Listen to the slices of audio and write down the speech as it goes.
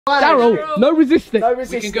Darryl, no resisting. No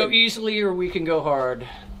resisting. We can go easily or we can go hard.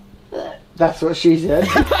 That's what she said.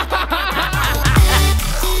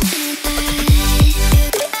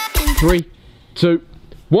 3, 2,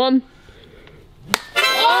 1.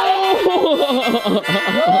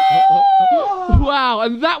 Wow,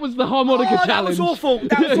 and that was the harmonica challenge. That was awful.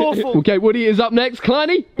 That was awful. Okay, Woody is up next.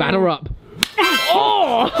 Kleiny, batter up.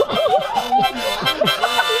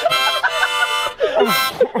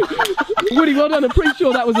 Woody, well done. I'm pretty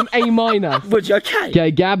sure that was an A minor. Would you okay? Okay,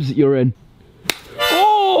 Gabs, you're in.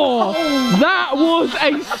 Oh, that was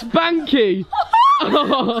a spanky.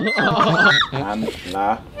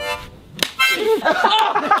 Nah.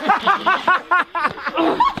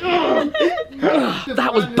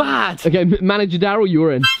 That was bad. Okay, manager Darryl,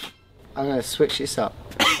 you're in. I'm gonna switch this up.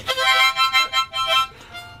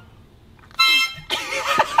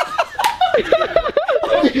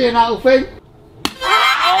 An owl thing.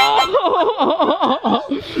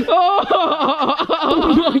 Oh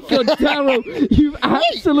my God, Darryl, you've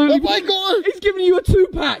absolutely. Oh my God! He's giving you a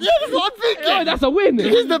 2-pack. Yeah, that's what I'm thinking. Oh, that's a win.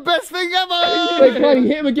 This is the best thing ever. Wait, Kleiny,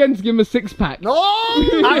 hit him again to give him a 6-pack. No!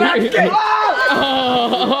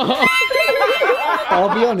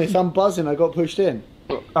 I'll be honest, I'm buzzing. I got pushed in.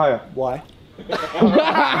 Oh yeah. Why?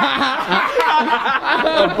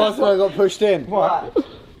 I'm buzzing. I got pushed in. What?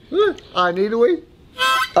 I need a wee.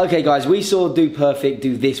 Okay guys, we saw Do Perfect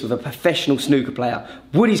do this with a professional snooker player.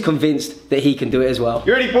 Woody's convinced that he can do it as well.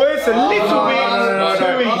 You ready, boys? A little bit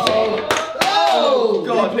too easy. Oh!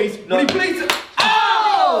 God, please. No. Woody, please.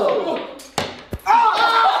 Oh!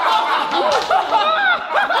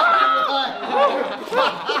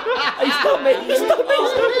 Stop me, stop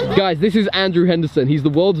me. Guys, this is Andrew Henderson. He's the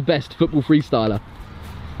world's best football freestyler.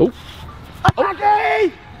 Oh.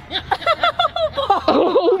 Okay!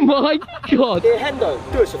 Oh my God. Here, Hendo,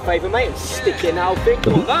 do us a favour, mate, and stick in our thing.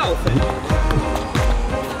 Come on, that'll thing.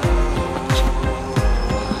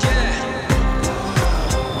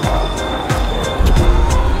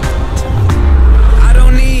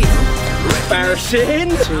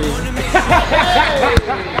 Embarrassing.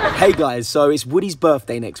 Hey guys, so it's Woody's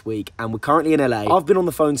birthday next week and we're currently in LA. I've been on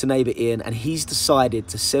the phone to neighbour Ian and he's decided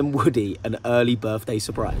to send Woody an early birthday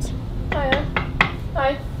surprise. Hiya.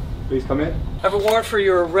 Hi. Please come in. I have a warrant for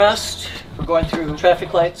your arrest for going through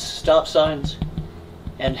traffic lights, stop signs,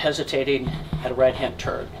 and hesitating at a right-hand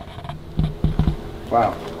turn.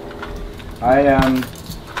 Wow. I'm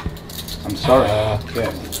sorry.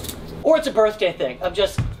 Yeah. Or it's a birthday thing. I'm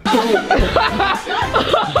just...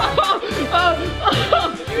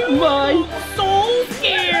 My so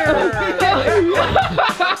scared!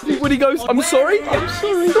 Woody goes, I'm sorry. I'm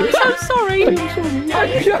sorry. I'm so sorry.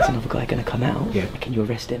 There's another guy gonna come out. Yeah. Can you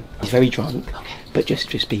arrest him? He's very drunk. Okay. But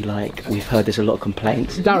just be like, we've heard there's a lot of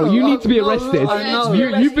complaints. Darryl, you need to be arrested.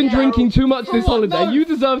 You've been drinking too much this holiday. You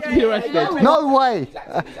deserve to be arrested. No way!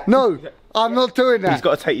 No, I'm not doing that. He's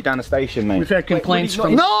got to take you down the station, mate. We've had complaints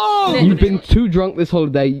from... No! You've been too drunk this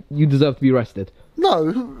holiday. You deserve to be arrested.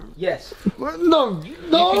 No. Yes. No.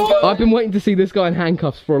 No. I've been waiting to see this guy in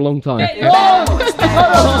handcuffs for a long time.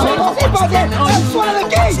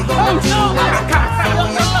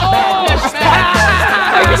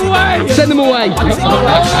 Send him away.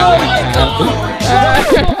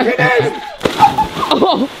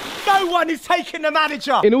 No one is taking the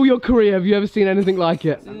manager. In all your career, have you ever seen anything like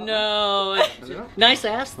it? No. Nice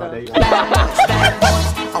ass, though.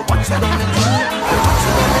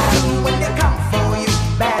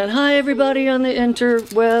 And hi, everybody on the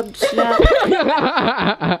interwebs.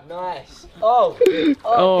 Nice. Oh.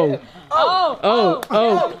 Oh. Oh. Oh.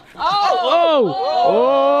 Oh.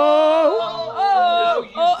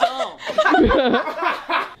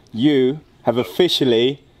 Oh. You have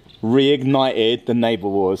officially reignited the neighbour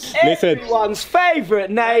wars. Listen. Everyone's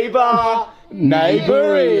favourite neighbour.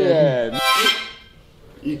 Neighbour Ian.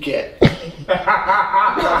 You get.